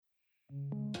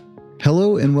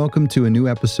Hello and welcome to a new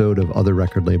episode of Other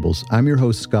Record Labels. I'm your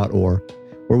host, Scott Orr,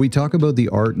 where we talk about the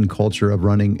art and culture of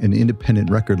running an independent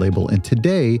record label. And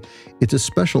today, it's a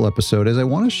special episode as I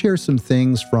want to share some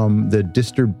things from the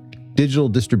digital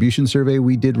distribution survey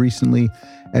we did recently,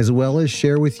 as well as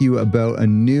share with you about a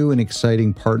new and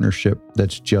exciting partnership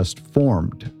that's just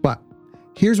formed. But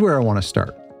here's where I want to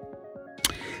start.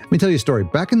 Let me tell you a story.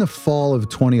 Back in the fall of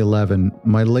 2011,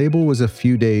 my label was a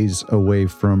few days away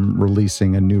from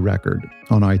releasing a new record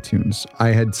on iTunes. I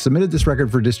had submitted this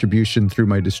record for distribution through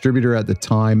my distributor at the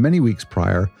time, many weeks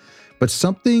prior, but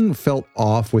something felt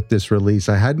off with this release.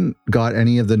 I hadn't got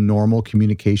any of the normal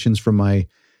communications from my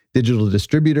digital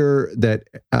distributor that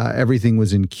everything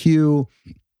was in queue.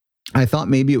 I thought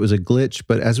maybe it was a glitch,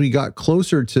 but as we got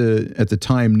closer to, at the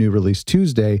time, New Release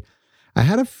Tuesday, I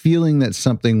had a feeling that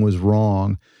something was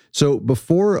wrong. So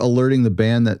before alerting the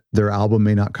band that their album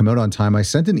may not come out on time, I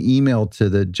sent an email to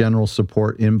the general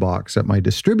support inbox at my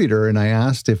distributor, and I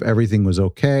asked if everything was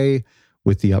okay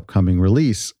with the upcoming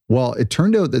release. Well, it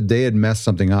turned out that they had messed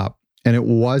something up, and it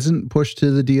wasn't pushed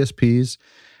to the DSPs.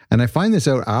 And I find this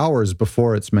out hours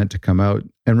before it's meant to come out.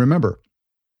 And remember,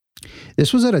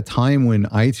 this was at a time when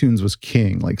iTunes was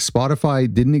king. Like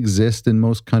Spotify didn't exist in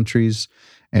most countries,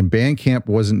 and Bandcamp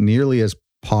wasn't nearly as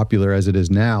popular as it is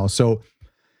now. So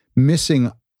missing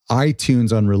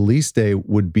iTunes on release day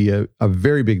would be a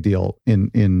very big deal in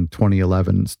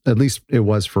 2011. At least it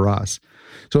was for us.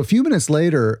 So a few minutes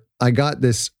later, I got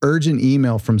this urgent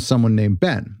email from someone named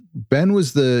Ben. Ben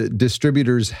was the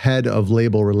distributor's head of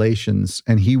label relations,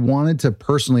 and he wanted to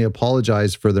personally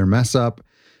apologize for their mess up.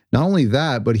 Not only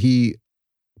that, but he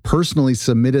personally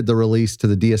submitted the release to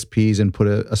the DSPs and put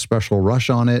a special rush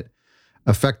on it,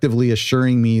 effectively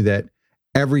assuring me that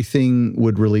everything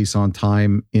would release on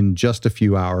time in just a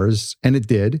few hours, and it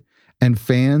did. And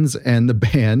fans and the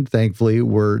band, thankfully,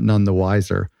 were none the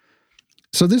wiser.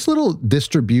 So this little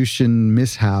distribution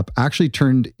mishap actually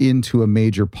turned into a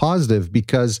major positive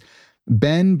because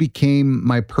Ben became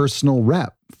my personal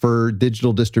rep for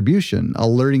digital distribution,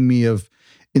 alerting me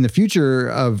in the future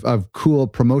of cool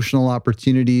promotional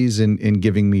opportunities and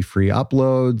giving me free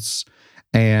uploads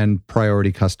and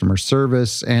priority customer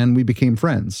service, and we became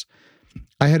friends.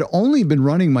 I had only been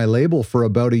running my label for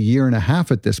about a year and a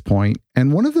half at this point,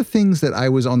 and one of the things that I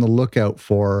was on the lookout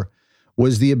for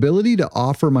was the ability to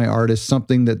offer my artists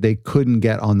something that they couldn't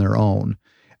get on their own.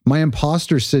 My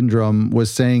imposter syndrome was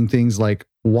saying things like,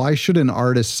 why should an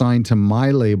artist sign to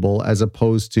my label as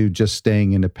opposed to just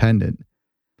staying independent?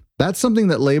 That's something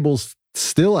that labels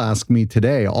still ask me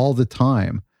today all the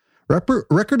time.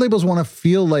 Record labels want to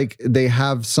feel like they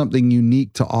have something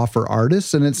unique to offer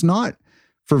artists, and it's not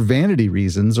for vanity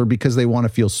reasons or because they want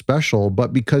to feel special,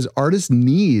 but because artists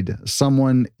need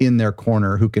someone in their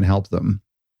corner who can help them.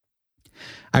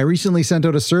 I recently sent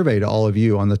out a survey to all of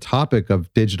you on the topic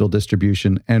of digital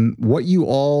distribution and what you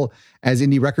all as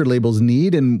indie record labels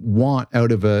need and want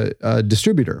out of a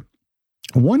distributor.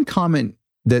 One comment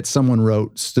that someone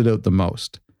wrote stood out the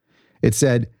most. It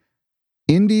said,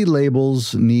 indie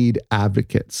labels need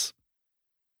advocates.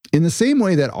 In the same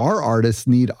way that our artists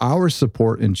need our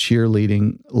support and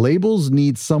cheerleading, labels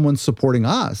need someone supporting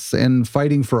us and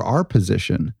fighting for our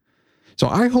position. So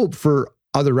I hope for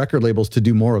other record labels to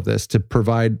do more of this, to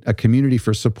provide a community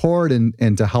for support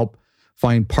and to help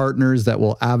find partners that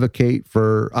will advocate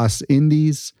for us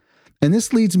indies. And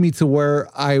this leads me to what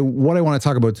I want to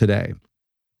talk about today.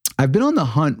 I've been on the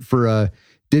hunt for a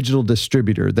digital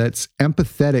distributor that's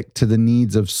empathetic to the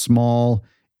needs of small,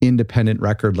 independent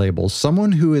record labels,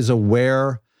 someone who is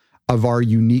aware of our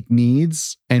unique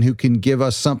needs and who can give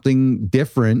us something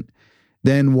different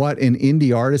than what an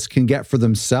indie artist can get for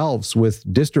themselves with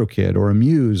DistroKid or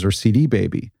Amuse or CD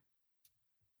Baby.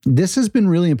 This has been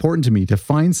really important to me, to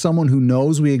find someone who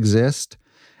knows we exist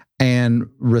and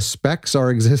respects our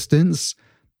existence,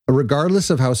 regardless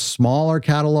of how small our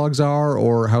catalogs are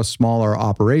or how small our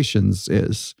operations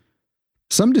is.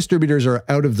 Some distributors are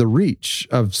out of the reach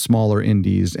of smaller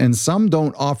indies, and some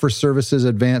don't offer services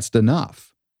advanced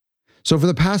enough. So for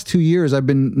the past 2 years, I've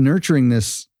been nurturing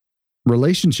this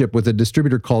relationship with a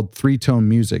distributor called 3Tone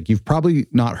Music. You've probably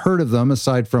not heard of them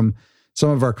aside from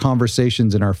some of our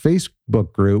conversations in our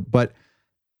Facebook group, but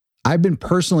I've been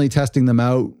personally testing them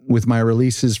out with my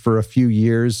releases for a few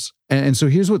years. And so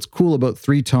here's what's cool about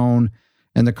 3Tone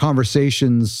and the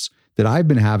conversations that I've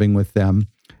been having with them.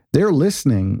 They're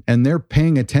listening and they're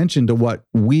paying attention to what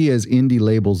we as indie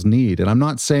labels need. And I'm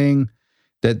not saying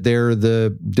that they're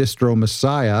the distro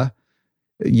messiah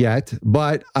yet,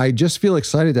 but I just feel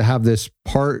excited to have this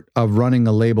part of running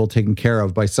a label taken care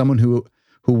of by someone who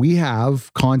we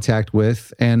have contact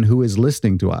with and who is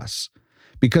listening to us.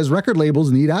 because record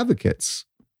labels need advocates.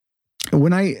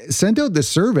 When I sent out this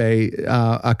survey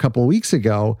a couple of weeks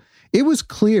ago, it was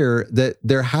clear that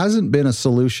there hasn't been a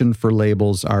solution for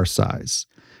labels our size.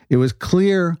 It was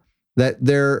clear that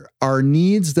there are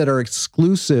needs that are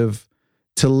exclusive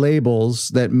to labels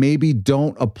that maybe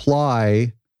don't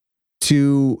apply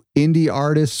to indie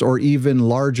artists or even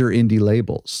larger indie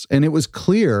labels. And it was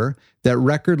clear that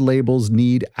record labels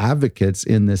need advocates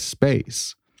in this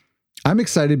space. I'm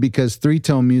excited because Three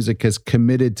Tone Music has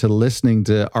committed to listening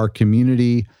to our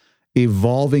community,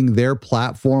 evolving their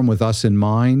platform with us in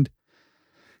mind,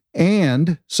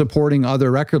 and supporting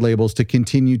other record labels to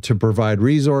continue to provide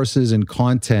resources and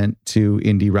content to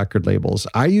indie record labels.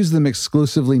 I use them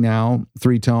exclusively now,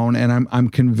 Three Tone, and I'm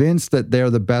convinced that they're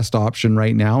the best option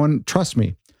right now. And trust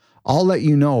me, I'll let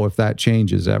you know if that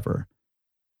changes ever.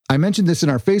 I mentioned this in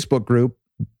our Facebook group,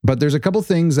 but there's a couple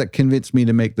things that convinced me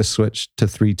to make the switch to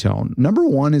Three Tone. Number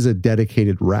one is a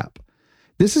dedicated rep.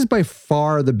 This is by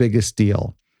far the biggest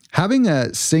deal. Having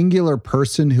a singular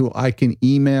person who I can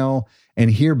email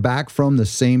and hear back from the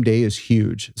same day is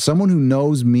huge. Someone who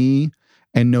knows me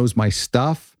and knows my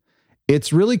stuff.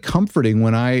 It's really comforting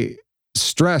when I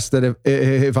stress that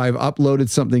if I've uploaded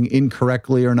something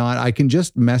incorrectly or not, I can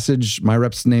just message, my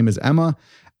rep's name is Emma,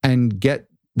 and get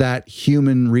that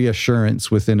human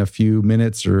reassurance within a few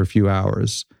minutes or a few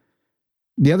hours.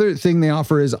 The other thing they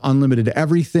offer is unlimited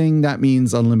everything. That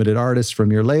means unlimited artists from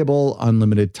your label,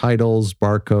 unlimited titles,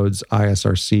 barcodes,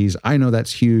 ISRCs. I know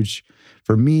that's huge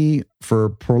for me, for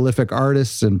prolific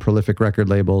artists and prolific record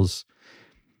labels.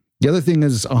 The other thing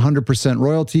is 100%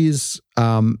 royalties.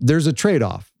 There's a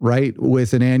trade-off, right?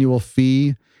 With an annual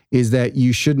fee is that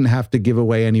you shouldn't have to give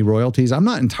away any royalties. I'm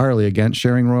not entirely against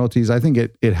sharing royalties. I think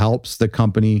it helps the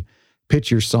company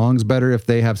pitch your songs better if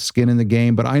they have skin in the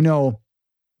game. But I know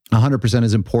 100%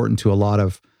 is important to a lot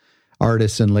of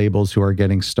artists and labels who are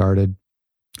getting started.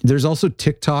 There's also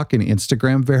TikTok and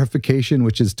Instagram verification,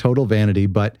 which is total vanity,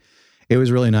 but it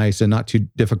was really nice and not too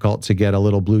difficult to get a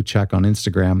little blue check on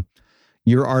Instagram.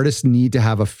 Your artists need to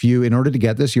have a few, in order to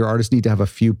get this, your artists need to have a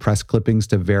few press clippings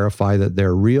to verify that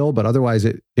they're real, but otherwise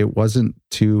it isn't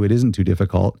too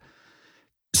difficult.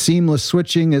 Seamless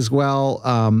switching as well.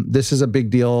 This is a big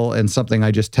deal and something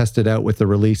I just tested out with the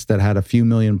release that had a few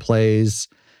million plays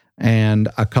and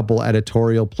a couple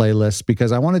editorial playlists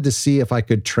because I wanted to see if I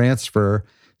could transfer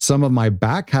some of my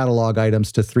back catalog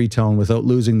items to Three Tone without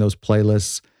losing those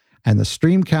playlists and the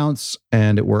stream counts,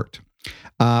 and it worked.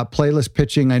 Playlist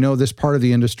pitching. I know this part of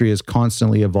the industry is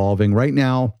constantly evolving. Right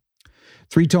now,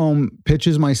 Three Tone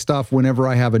pitches my stuff whenever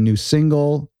I have a new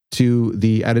single to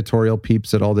the editorial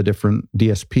peeps at all the different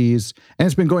DSPs, and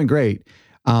it's been going great.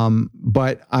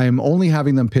 But I'm only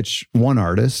having them pitch one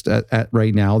artist at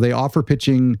right now. They offer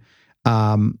pitching,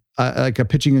 like a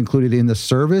pitching included in the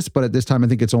service, but at this time, I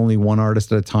think it's only one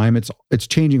artist at a time. It's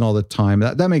changing all the time.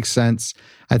 That makes sense.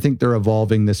 I think they're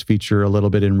evolving this feature a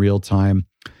little bit in real time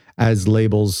as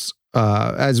labels,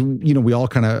 as you know, we all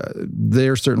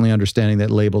they're certainly understanding that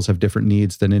labels have different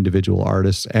needs than individual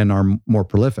artists and are more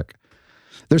prolific.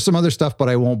 There's some other stuff, but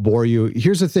I won't bore you.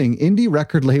 Here's the thing. Indie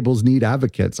record labels need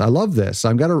advocates. I love this.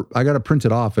 I got to print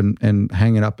it off and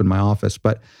hang it up in my office.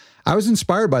 But I was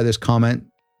inspired by this comment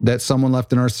that someone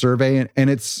left in our survey, and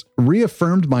it's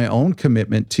reaffirmed my own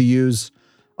commitment to use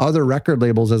other record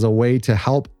labels as a way to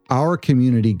help our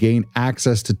community gain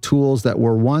access to tools that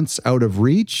were once out of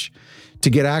reach, to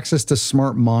get access to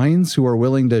smart minds who are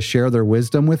willing to share their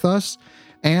wisdom with us,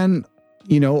 and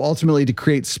ultimately to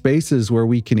create spaces where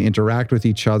we can interact with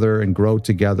each other and grow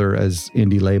together as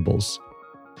indie labels.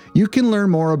 You can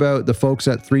learn more about the folks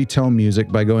at Three Tone Music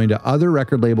by going to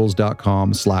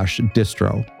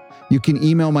otherrecordlabels.com/distro. You can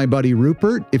email my buddy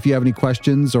Rupert if you have any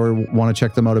questions or want to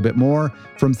check them out a bit more.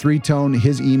 From Three Tone,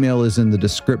 his email is in the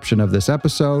description of this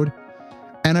episode.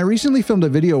 And I recently filmed a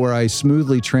video where I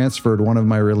smoothly transferred one of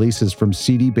my releases from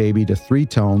CD Baby to Three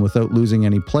Tone without losing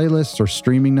any playlists or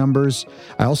streaming numbers.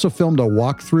 I also filmed a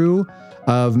walkthrough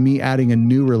of me adding a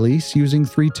new release using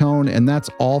Three Tone, and that's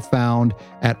all found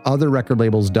at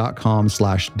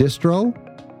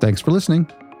otherrecordlabels.com/distro. Thanks for listening.